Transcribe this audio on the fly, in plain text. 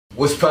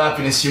What's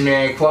poppin'? It's your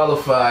man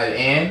Qualified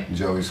and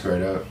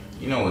Joeyskr8up.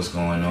 You know what's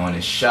going on.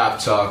 It's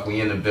Shoptalk.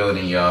 We in the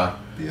building, y'all.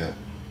 Yeah.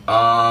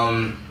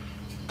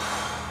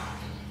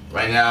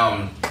 Right now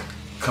I'm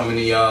coming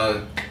to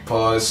y'all.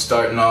 Pause.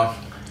 Starting off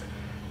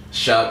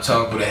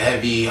Shoptalk with a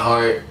heavy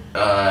heart.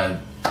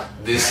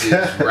 This is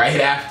right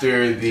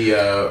after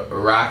the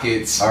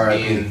Rockets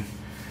being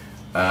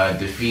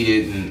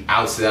defeated and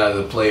ousted out of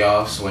the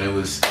playoffs, when it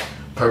was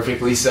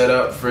perfectly set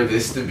up for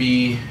this to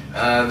be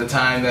the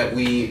time that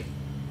we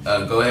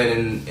go ahead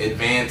and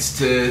advance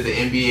to the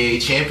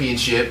NBA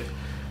championship.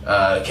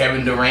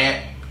 Kevin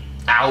Durant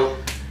out.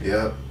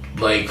 Yep.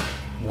 Like,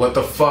 what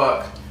the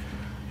fuck?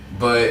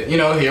 But, you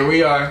know, here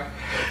we are.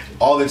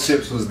 All the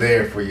chips was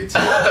there for your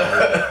team,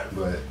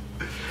 right?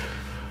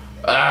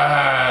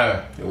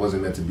 But it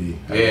wasn't meant to be.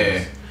 I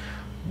guess.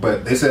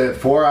 But they said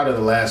 4 out of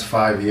the last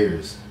 5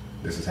 years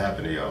this has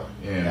happened to y'all.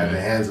 Yeah, at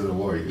the hands of the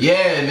Warriors.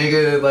 Yeah,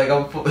 nigga, like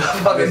I'm fucking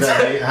how does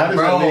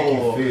that make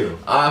you feel?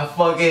 I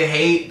fucking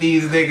hate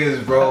these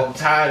niggas, bro. I'm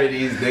tired of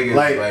these niggas.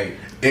 Like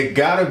it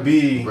gotta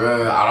be,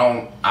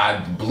 bro.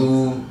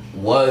 Blue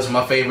was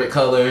my favorite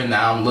color.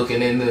 Now I'm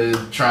looking into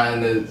trying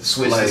to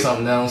switch to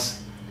something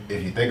else.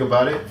 If you think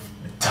about it,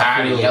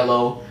 tired of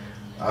yellow.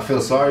 I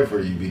feel sorry for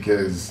you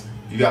because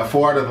you got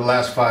 4 out of the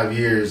last 5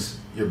 years.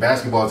 Your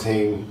basketball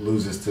team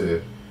loses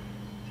to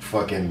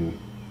fucking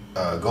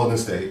Golden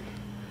State,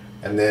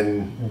 and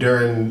then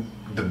during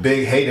the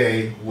big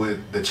heyday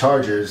with the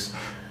Chargers,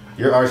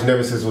 your arch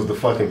nemesis was the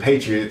fucking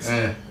Patriots.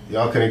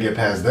 Y'all couldn't get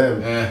past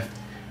them.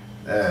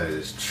 That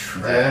is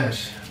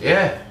trash.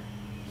 Yeah.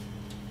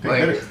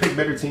 Pick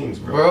better teams,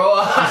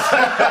 bro.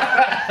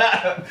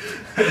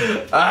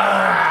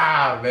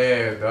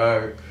 Man,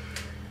 dog.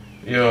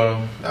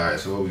 Yo. Alright,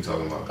 so what are we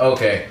talking about?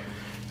 Okay.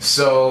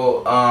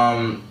 So,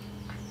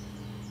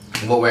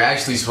 what we're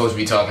actually supposed to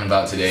be talking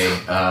about today,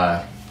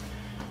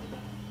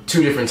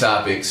 2 different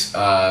topics.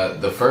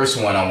 The first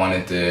one I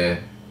wanted to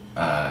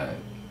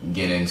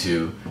get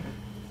into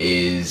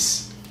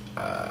is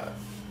a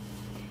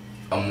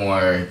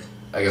more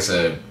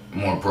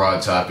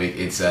broad topic.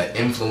 It's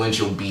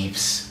influential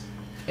beefs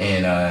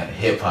in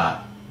hip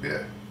hop.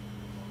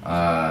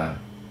 Yeah.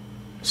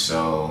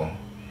 So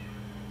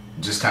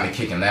just kind of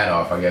kicking that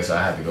off, I guess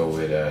I have to go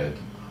with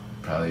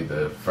probably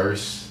the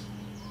first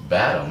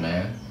battle,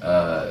 man.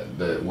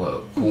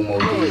 Kool Moe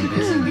Dee and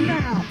Busy B.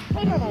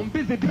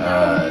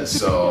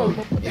 So you know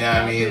what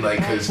I mean, like,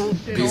 cause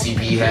Busy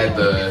B had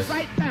the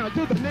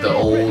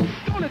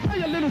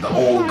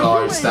old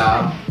guard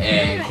style,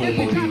 and Kool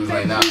Moe Dee was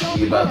like, nah,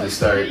 we about to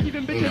start, you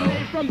know,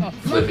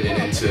 flipping it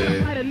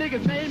into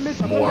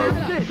more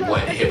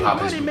what hip hop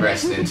has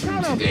progressed into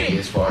today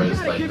as far as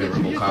like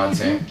lyrical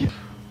content.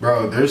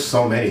 Bro, there's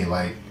so many.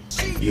 Like,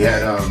 you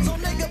had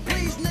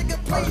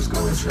I'll just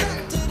go with Trey.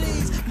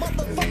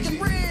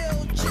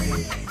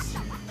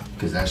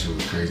 Because that shit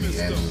was crazy,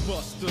 and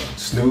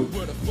Snoop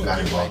got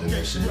involved in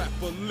that shit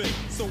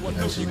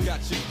eventually,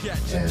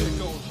 and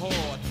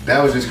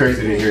that was just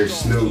crazy to hear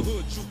Snoop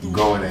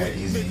going at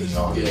Eazy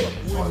on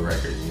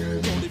record, you know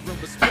what I mean?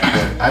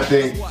 But I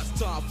think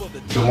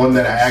the one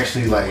that I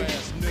actually like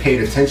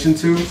paid attention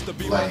to,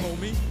 like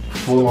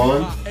full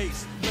on,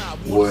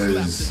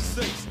 was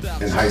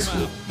in high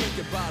school,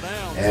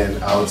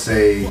 and I would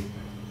say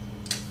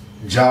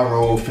Ja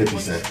Rule, 50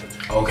 Cent.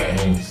 Okay.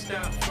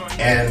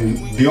 And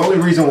the only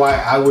reason why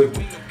I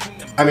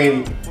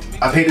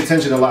paid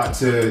attention a lot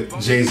to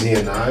Jay-Z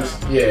and Nas.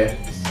 Yeah.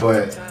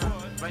 But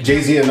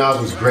Jay-Z and Nas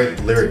was great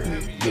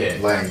lyrically. Yeah.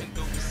 Like,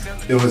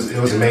 it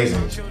was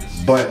amazing.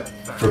 But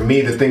for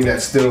me, the thing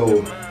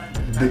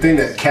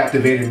that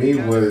captivated me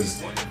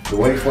was the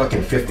way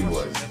fucking 50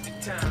 was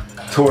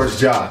towards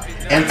Ja.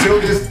 Until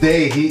this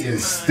day, he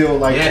is still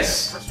like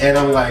that. And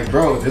I'm like,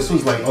 bro, this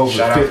was like over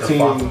 50,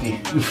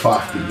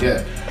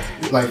 yeah.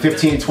 Like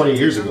 15, 20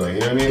 years ago, you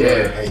know what I mean? Yeah.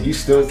 Like, and you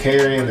still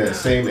carrying that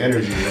same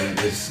energy. And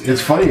it's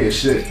funny as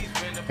shit.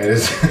 And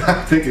it's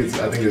I think it's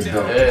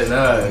dope. Yeah,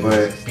 nah.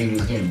 But people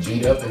was getting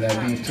beat up in that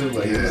beef too.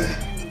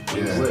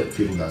 Like,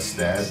 people got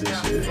stabbed and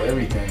shit.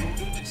 Everything.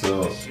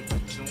 So,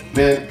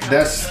 man,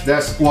 that's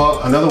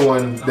another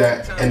one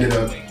that ended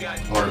up,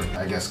 or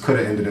I guess could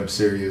have ended up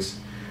serious,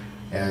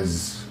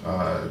 as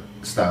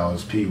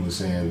Styles P was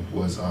saying,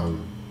 was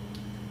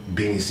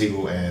Beanie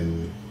Siegel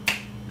and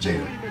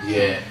Jada.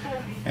 Yeah.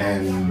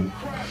 And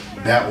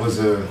that was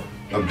a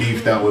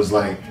beef that was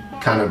like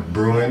kind of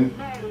brewing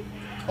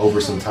over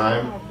some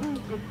time,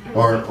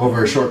 or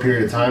over a short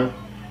period of time,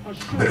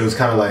 but it was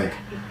kind of like,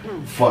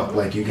 fuck,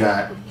 like you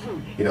got,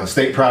 you know,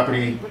 state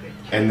property,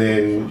 and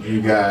then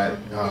you got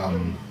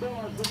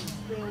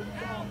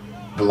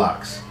the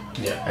Locks.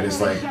 Yeah. And it's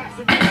like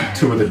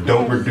 2 of the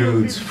doper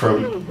dudes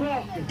from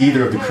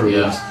either of the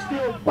crews,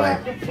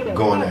 like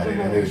going at it,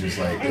 and it was just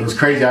like, it was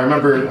crazy. I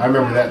remember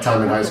that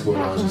time in high school,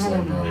 and I was just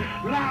like, bro,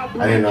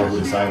 I didn't know who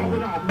to side with. You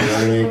know what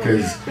I mean?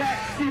 Because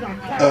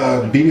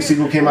Beanie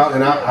Siegel came out,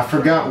 and I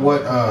forgot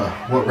what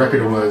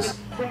record it was,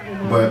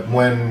 but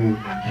when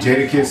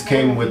Jadakiss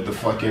came with the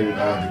fucking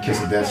the Kiss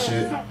of Death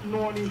shit,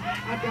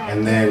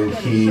 and then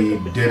he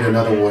did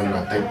another one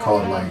I think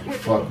called like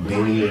Fuck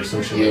Beanie or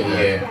some shit like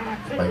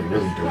that. Like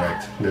really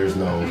direct. There's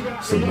no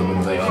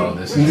subliminal. Like, oh,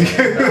 this is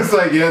it's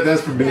like, yeah,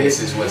 that's for me. This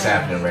is what's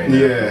happening right now.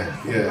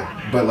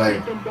 Yeah. But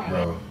like,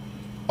 bro,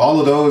 all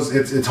of those,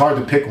 it's hard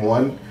to pick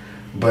one,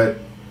 but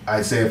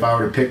I'd say if I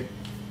were to pick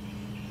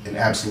an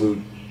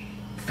absolute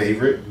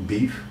favorite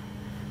beef,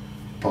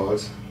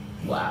 pause.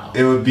 Wow.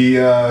 It would be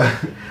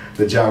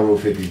the Ja Rule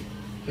 50.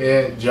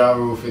 Yeah, Ja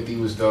Rule 50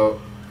 was dope.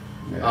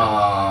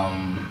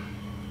 Yeah.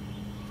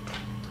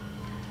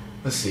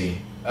 Let's see.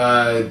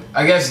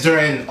 I guess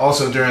during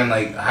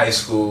like high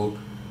school,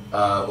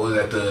 was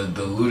that the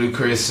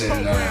Ludacris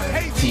and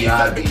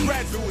T.I. beef?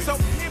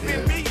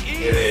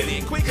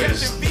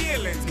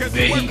 Because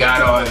then he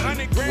got on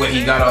when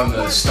he got on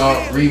the Stomp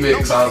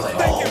remix. I was like,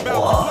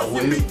 oh,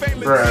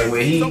 bro,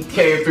 when he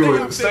came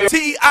through with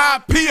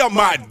T.I.P. on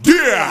my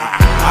dear.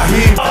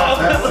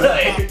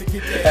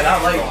 and I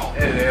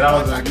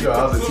was like,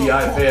 I was a T.I.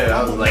 fan.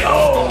 I was like,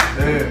 oh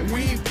man.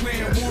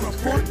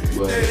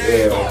 But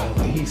yeah,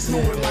 when he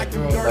said that,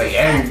 bro, like,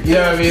 you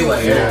know what I mean?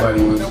 Like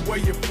everybody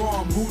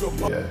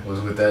was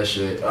with that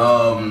shit.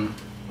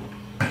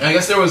 I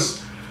guess there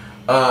was,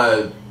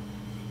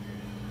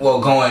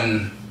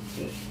 going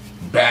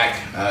back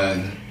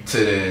to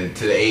the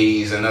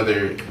 80s,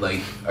 another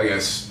like I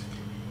guess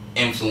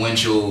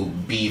influential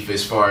beef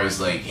as far as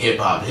like hip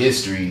hop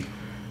history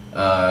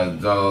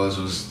goes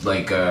was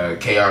like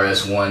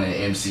KRS-One and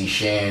MC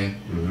Shan.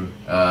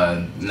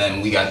 And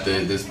then we got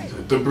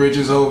the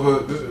bridges over,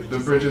 the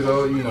bridges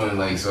over, you know,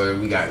 like, so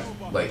we got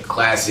like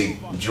classic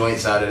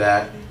joints out of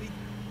that.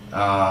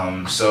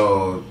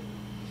 So,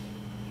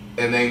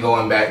 and then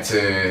going back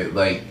to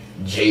like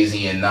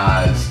Jay-Z and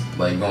Nas,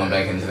 like going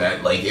back into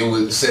that, like it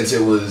was, since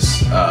it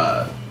was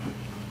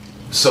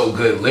so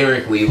good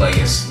lyrically, like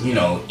it's, you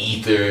know,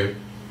 Ether,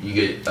 you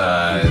get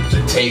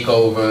the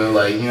Takeover,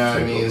 like, you know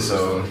what I mean?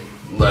 So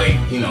like,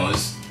 you know,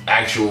 it's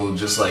actual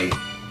just like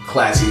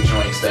classic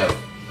joints that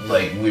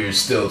like we're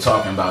still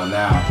talking about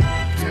now,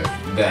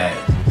 that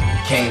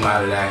came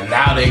out of that.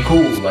 Now they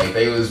cool, like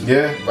they was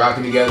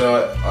rocking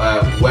together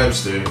at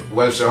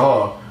Webster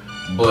Hall,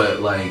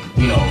 but like,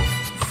 you know,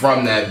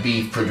 from that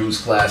beef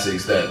produced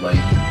classics that like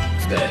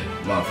that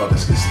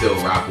motherfuckers can still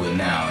rock with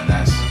now, and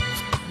that's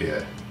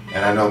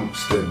And I know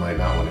Stid might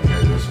not want to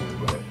hear this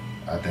one, but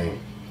I think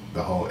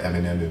the whole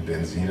Eminem and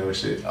Benzino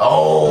shit.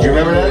 Oh, you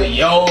remember that?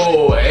 Yo,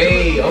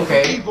 hey,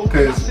 okay.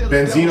 Because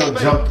Benzino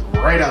jumped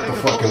right out the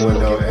fucking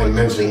window and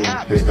mentioned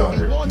his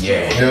daughter.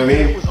 Yeah. You know what I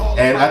mean?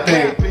 And I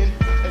think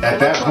at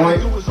that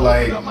point,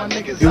 like,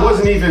 it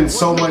wasn't even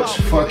so much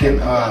fucking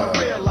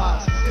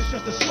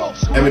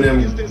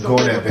Eminem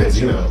going at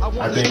Benzino.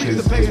 I think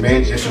his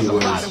main issue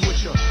was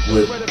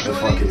with the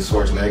fucking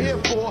Source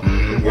magazine.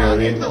 You know what I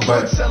mean?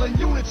 But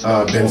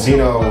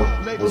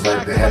Benzino was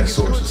like the head of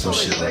Source or some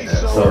shit like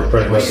that. So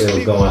pretty much it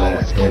was going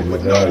at him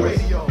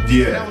regardless.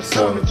 Yeah,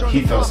 so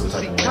he felt some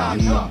type of way.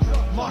 He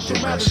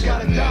did that shit.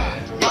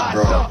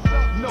 Bro,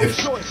 if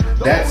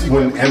that's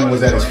when M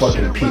was at his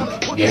fucking peak.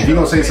 If you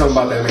gonna say something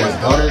about that man's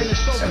daughter,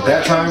 at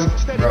that time,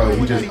 bro,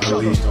 he just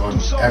unleashed on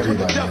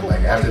everybody. And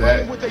like after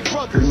that,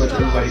 pretty much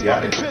everybody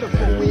got it. You know what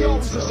I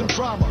mean? So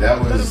that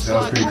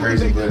was pretty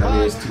crazy, but I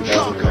mean it's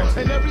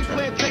 2019.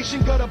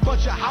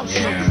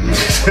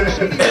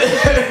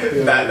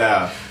 Yeah. Not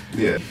now.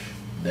 Yeah.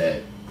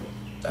 That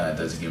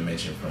doesn't get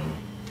mentioned from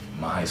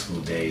my high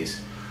school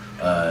days.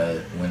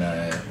 When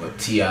with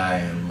T.I.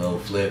 and Lil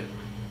Flip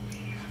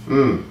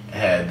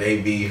had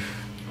they beef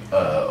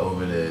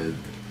over the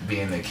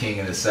being the king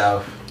of the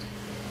South.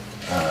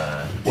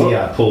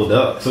 T.I. pulled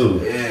up too.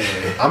 Yeah.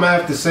 I'm gonna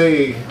have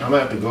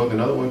to go with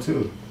another one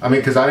too. I mean,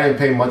 because I didn't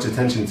pay much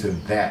attention to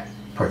that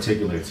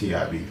particular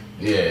T.I. beef.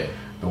 Yeah.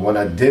 The one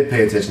I did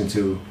pay attention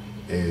to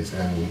is,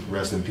 and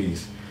rest in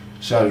peace,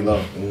 Shawty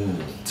Lo.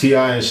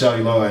 T.I. and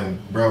Shawty Lo, and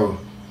bro,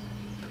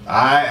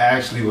 I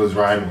actually was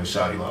riding with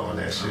Shawty Lo on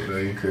that shit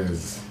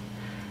because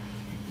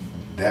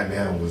that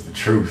man was the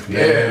truth,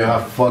 man. Yeah.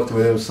 I fucked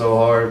with him so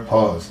hard.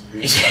 Pause.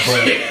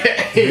 But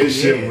his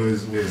shit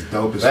was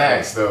dope as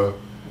Facts, fuck. though.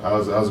 I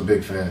was a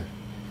big fan.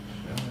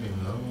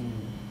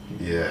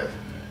 Yeah.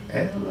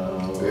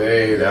 Hello.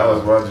 Hey, that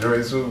was my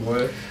joint too,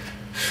 boy.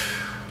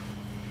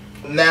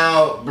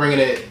 Now bringing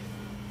it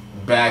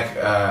back,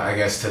 I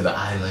guess, to the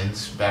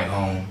islands, back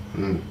home.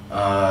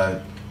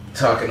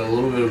 Talking a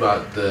little bit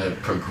about the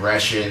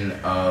progression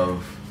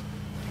of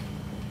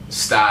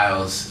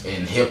styles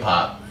in hip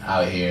hop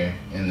out here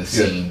in the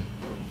scene.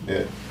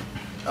 Yeah.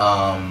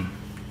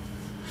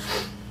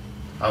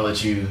 I'll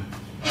let you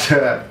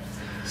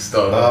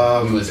start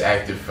off. Who was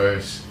active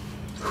first?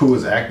 Who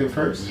was active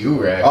first? You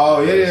were active.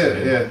 Oh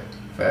yeah.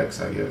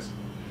 Facts, I guess.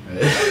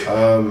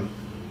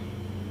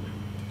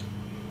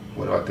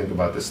 What do I think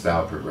about the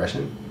style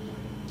progression?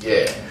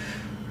 Yeah.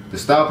 The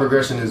style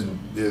progression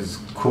is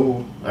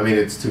cool. I mean,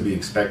 it's to be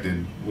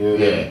expected. You know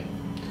what I mean?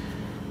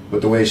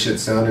 But the way shit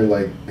sounded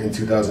like in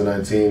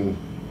 2019,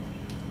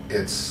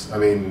 I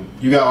mean,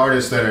 you got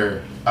artists that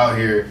are out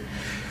here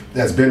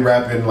that's been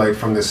rapping like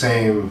from the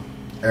same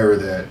era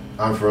that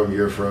I'm from,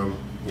 you're from,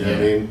 You know what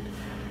I mean?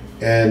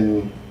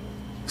 And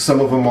some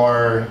of them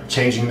are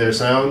changing their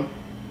sound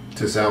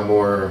to sound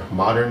more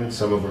modern.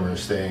 Some of them are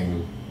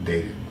staying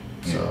dated.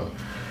 So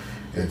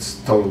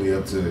it's totally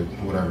up to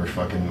whatever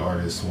fucking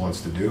artist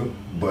wants to do.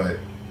 But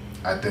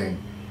I think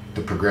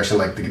the progression,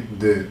 like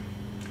the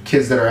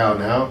kids that are out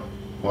now,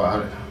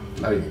 well,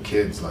 not even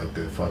kids, like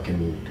the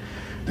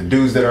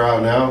dudes that are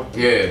out now,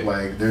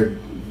 like they're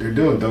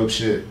doing dope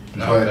shit.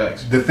 No, but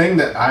facts. The thing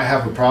that I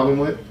have a problem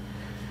with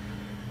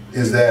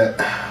is that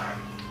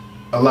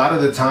a lot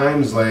of the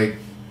times, like,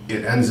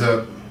 it ends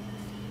up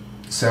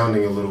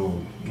sounding a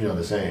little,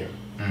 the same.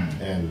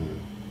 And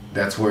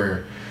that's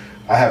where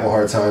I have a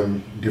hard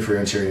time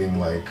differentiating,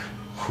 like,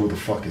 who the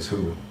fuck is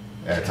who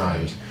at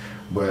times.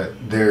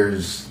 But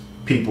there's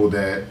people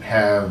that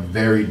have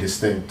very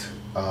distinct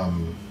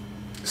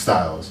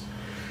styles.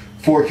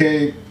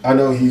 4K, I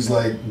know he's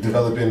like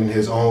developing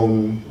his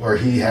own, or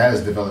he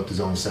has developed his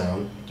own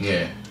sound.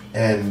 Yeah.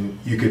 And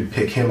you could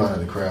pick him out of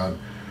the crowd.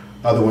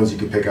 Other ones you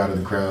could pick out of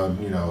the crowd,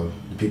 the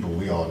people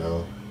we all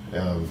know.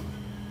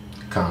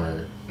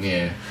 Connor.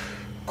 Yeah.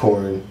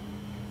 Corn.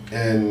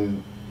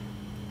 And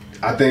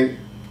I think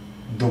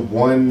the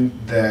one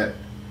that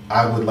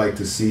I would like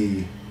to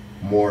see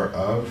more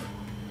of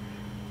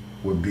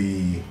would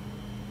be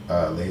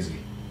Lazy.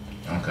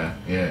 Okay.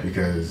 Yeah.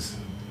 Because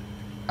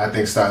I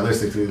think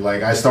stylistically,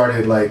 like, I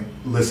started like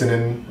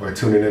listening or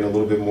tuning in a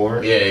little bit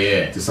more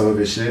to some of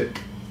his shit,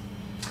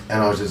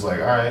 and I was just like,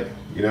 all right,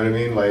 you know what I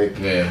mean? Like,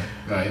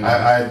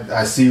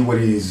 I see what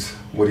he's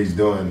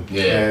doing.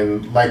 Yeah.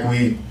 And like,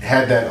 we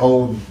had that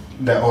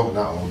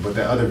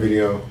other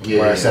video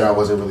where I said I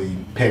wasn't really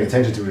paying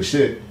attention to his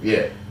shit.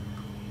 Yeah.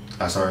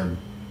 I started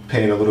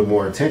paying a little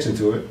more attention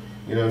to it.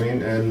 You know what I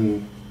mean?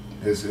 And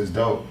it's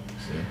dope.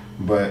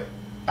 But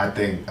I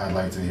think I'd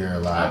like to hear a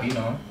lot.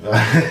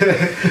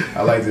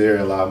 I'd like to hear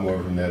a lot more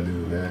from that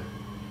dude, man.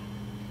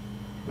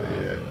 But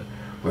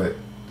but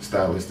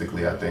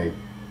stylistically, I think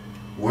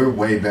we're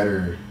way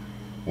better.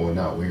 Well,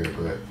 not weird,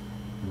 but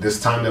this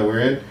time that we're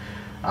in,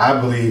 I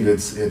believe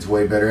it's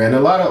way better. And a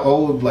lot of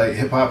old like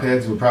hip hop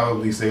heads would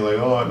probably say like,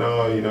 oh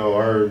no,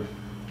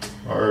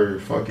 our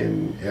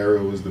fucking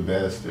era was the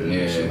best or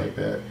shit like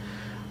that.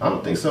 I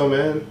don't think so,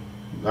 man.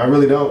 I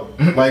really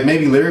don't. Like,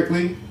 maybe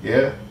lyrically,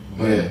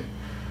 but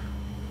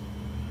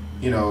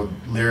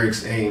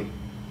lyrics ain't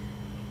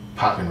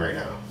popping right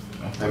now.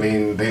 I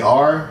mean, they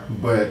are,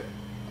 but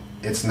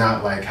it's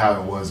not like how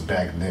it was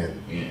back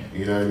then. Yeah.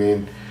 You know what I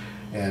mean?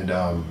 And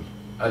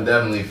I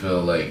definitely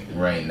feel like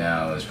right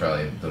now is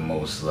probably the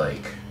most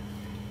like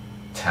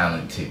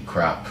talented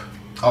crop.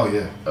 Oh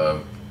yeah.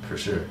 Of for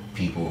sure.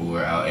 People who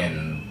are out,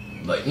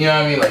 and like, you know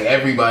what I mean? Like,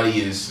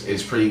 everybody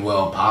is pretty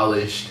well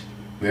polished.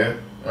 Yeah.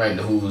 Right.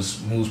 Who's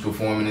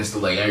performing and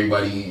stuff, like,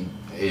 everybody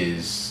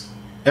is.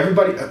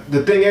 Everybody,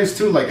 the thing is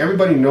too, like,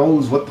 everybody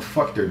knows what the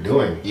fuck they're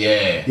doing.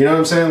 Yeah. You know what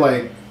I'm saying?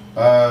 Like,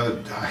 I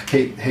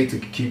hate to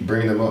keep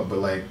bringing them up, but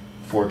like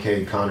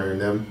 4K, Connor, and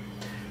them,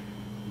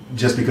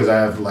 just because I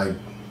have like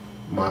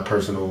my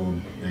personal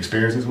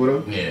experiences with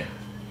them. Yeah.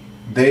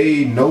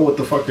 They know what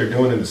the fuck they're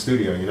doing in the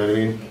studio. You know what I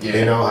mean? Yeah.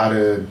 They know how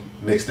to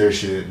mix their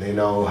shit. They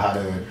know how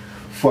to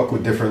fuck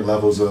with different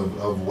levels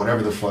of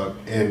whatever the fuck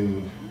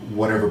in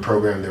whatever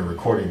program they're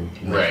recording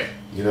with. Right.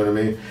 You know what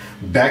I mean?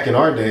 Back in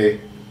our day,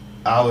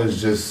 I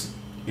was just,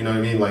 you know what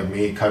I mean? Like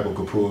me, Kaipo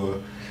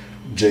Kapua,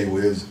 Jay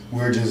Wiz, we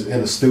were just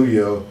in the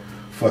studio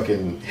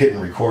fucking hitting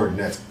record, and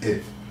that's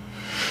it.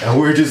 And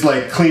we were just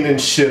like cleaning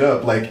shit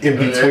up, like in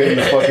between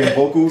the fucking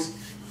vocals.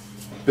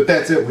 But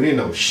that's it. We didn't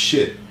know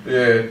shit.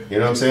 Yeah. You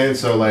know what I'm saying?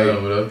 So like,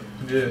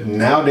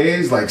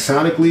 nowadays, like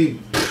sonically,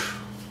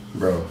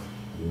 bro,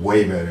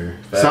 way better.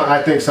 So,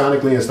 I think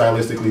sonically and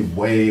stylistically,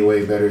 way,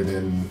 way better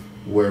than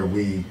where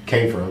we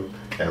came from,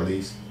 at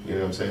least. You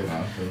know what I'm saying?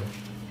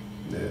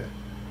 Yeah.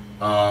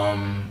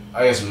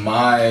 I guess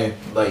my,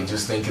 like,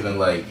 just thinking of,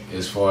 like,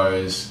 as far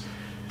as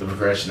the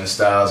progression of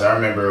styles, I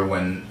remember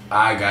when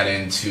I got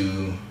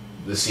into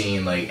the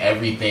scene, like,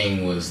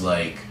 everything was,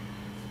 like,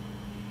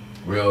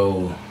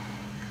 real,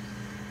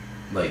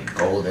 like,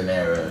 golden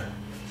era.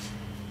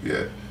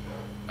 Yeah.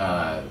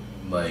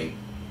 Like,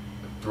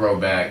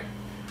 throwback.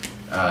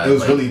 It was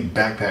like, really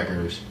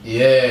backpackers.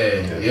 Yeah,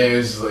 it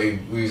was, like,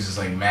 we was just,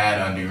 like, mad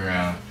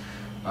underground.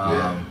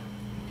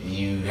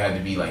 You had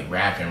to be like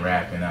rapping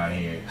out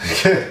here.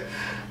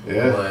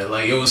 Yeah. But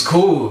like, it was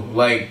cool,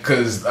 like,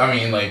 cause I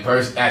mean, like,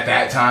 at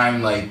that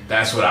time, like,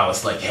 that's what I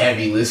was like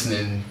heavy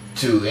listening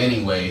to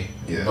anyway.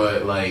 Yeah.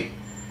 But like,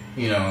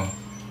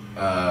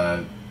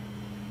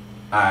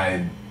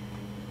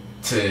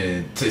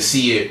 to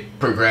see it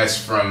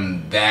progress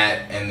from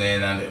that, and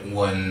then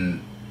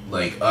when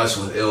like us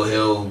with Ill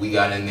Hill, we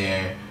got in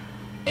there,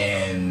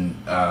 and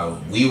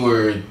we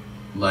were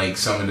like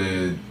some of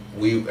the.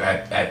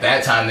 At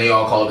that time they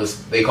called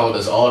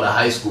us all the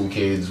high school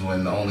kids,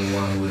 when the only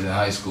one who was in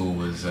high school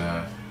was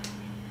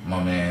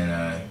my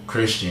man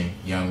Christian,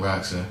 Young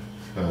Roxa.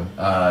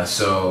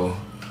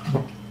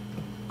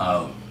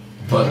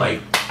 But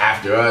like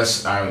after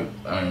us,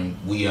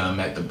 we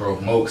met the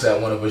Broke Mokes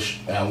at one of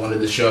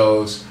the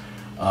shows,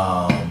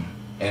 and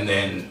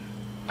then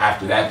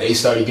after that, they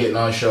started getting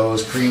on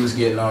shows. Cree was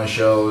getting on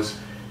shows,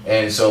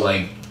 and so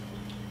like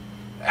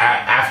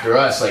after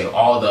us, like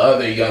all the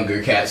other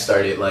younger cats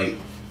started like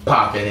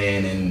popping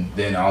in, and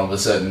then all of a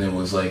sudden it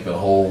was like a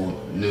whole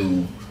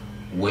new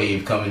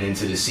wave coming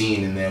into the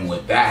scene. And then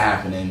with that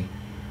happening,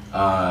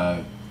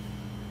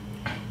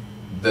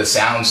 the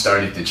sound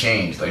started to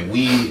change. Like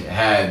we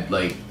had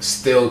like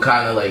still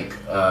kind of like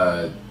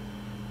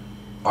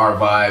our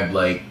vibe,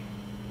 like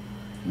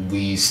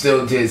we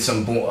still did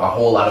a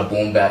whole lot of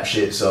boom bap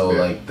shit, so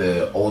like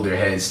the older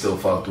heads still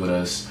fucked with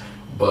us,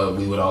 but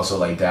we would also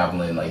like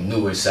dabble in like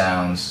newer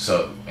sounds.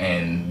 So,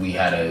 and we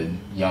had a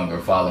younger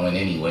following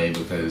anyway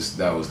because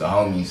that was the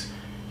homies.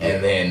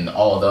 And then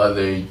all the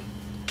other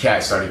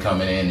cats started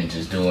coming in and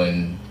just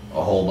doing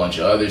a whole bunch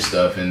of other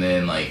stuff, and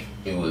then like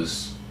it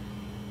was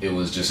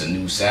just a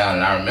new sound.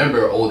 And I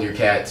remember older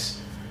cats,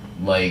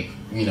 like,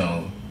 you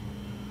know,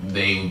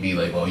 they would be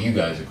like, "Oh, you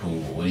guys are cool.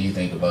 What do you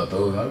think about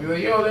those?" I'd be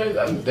like, "Yo, they're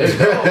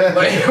dope."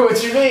 Like,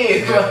 what you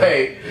mean?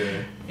 Like,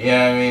 you know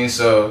what I mean?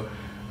 So,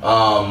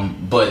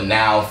 but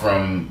now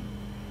from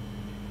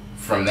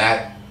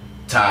that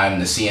time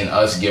to seeing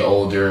us get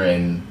older,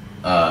 and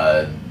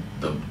the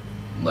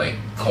like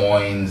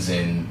Coins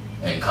and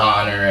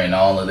Connor and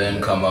all of them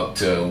come up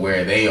to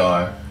where they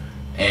are,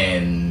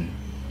 and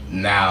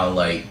now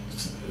like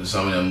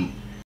some of them,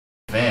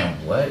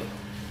 fam, what?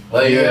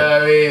 Like, you know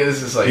what I mean?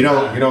 It's just like you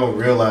don't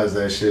realize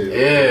that shit.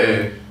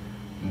 Yeah.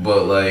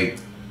 But like,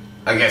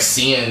 I guess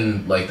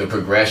seeing like the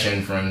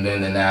progression from then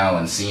to now,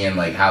 and seeing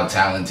like how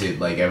talented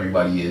like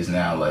everybody is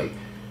now, like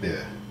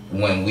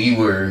when we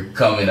were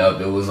coming up,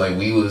 it was like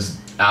we was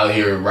out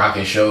here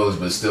rocking shows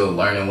but still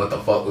learning what the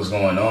fuck was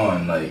going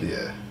on. Like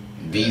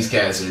these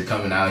cats are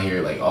coming out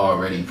here like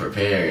already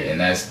prepared, and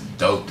that's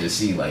dope to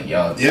see. Like,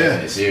 y'all taking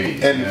it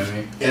serious. And, you know what I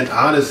mean? And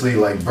honestly,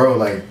 like, bro,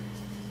 like,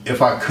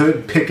 if I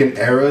could pick an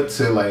era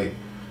to like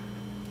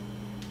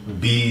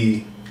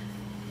be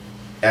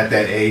at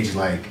that age,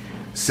 like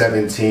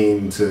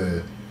 17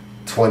 to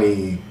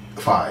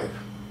 25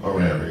 or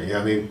whatever, you know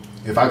what I mean?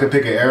 If I could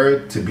pick an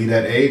era to be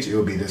that age, it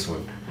would be this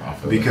one.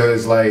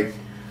 Because like,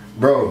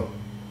 bro,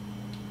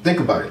 think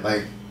about it.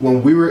 Like,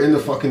 when we were in the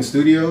fucking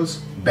studios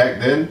back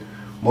then,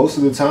 most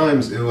of the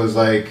times it was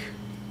like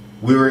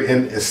we were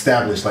in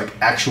established, like,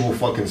 actual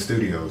fucking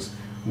studios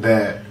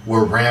that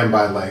were ran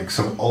by like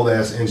some old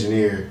ass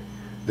engineer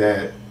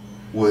that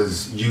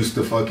was used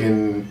to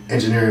fucking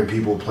engineering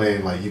people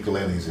playing like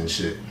ukuleles and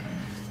shit.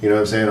 You know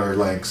what I'm saying? Or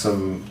like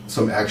some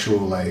actual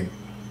like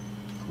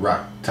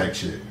rock type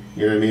shit.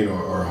 You know what I mean?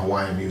 Or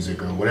Hawaiian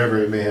music or whatever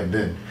it may have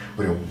been.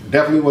 But it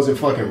definitely wasn't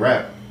fucking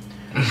rap.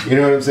 You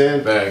know what I'm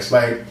saying? Thanks.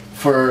 Like,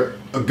 for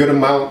a good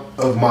amount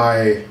of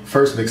my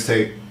first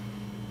mixtape,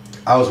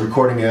 I was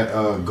recording at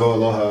Go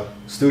Aloha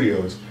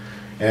Studios,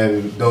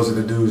 and those are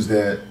the dudes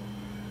that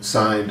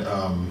signed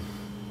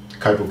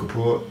Kaipo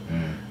Kapua.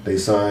 They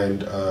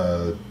signed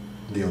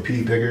the OP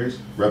Pickers,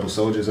 Rebel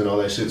Soldiers, and all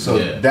that shit. So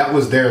that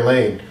was their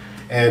lane.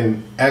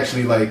 And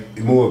actually, like,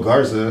 Imua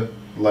Garza,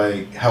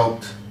 like,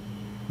 helped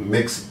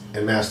mix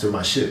and master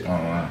my shit. Oh,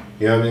 wow.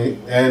 You know what I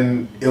mean?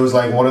 And it was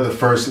like one of the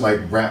first like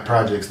rap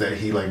projects that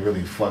he like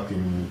really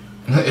fucking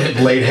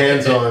laid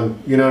hands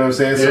on. You know what I'm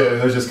saying? So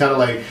it was just kind of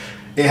like,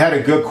 it had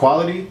a good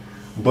quality,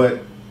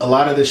 but a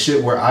lot of the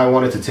shit where I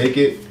wanted to take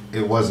it,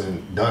 it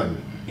wasn't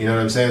done. You know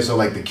what I'm saying? So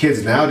like the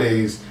kids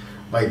nowadays,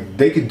 like,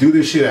 they could do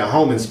this shit at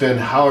home and spend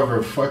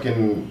however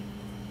fucking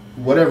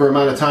whatever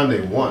amount of time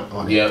they want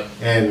on it.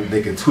 And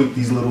they could tweak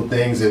these little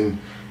things and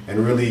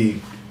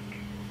really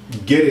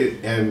get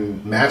it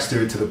and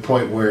master it to the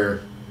point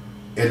where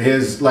it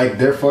is like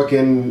their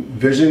fucking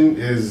vision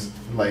is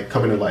like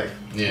coming to life.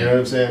 You know what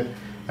I'm saying?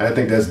 And I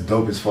think that's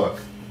dope as fuck.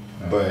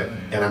 But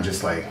and I'm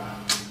just like,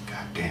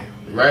 god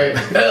damn. Right.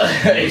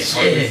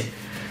 Shit.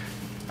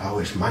 I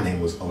wish my name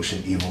was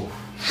Ocean Evil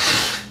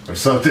or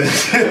something.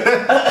 You know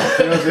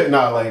what I'm saying?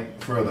 Nah, like,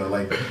 for real though,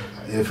 like,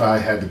 if I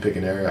had to pick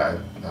an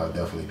era, I'd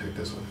definitely pick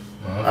this one.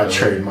 I'd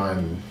trade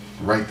mine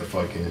right the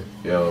fuck in.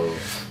 Yo,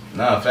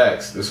 nah,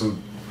 facts. This would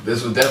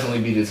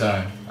definitely be the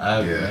time.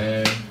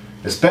 Man.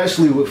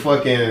 Especially with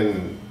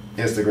fucking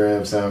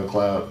Instagram,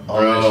 SoundCloud,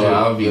 all that shit.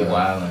 I would be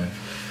wildin'.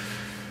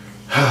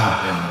 In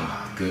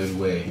a good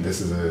way.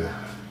 This is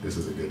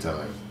a good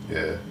time.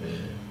 Yeah.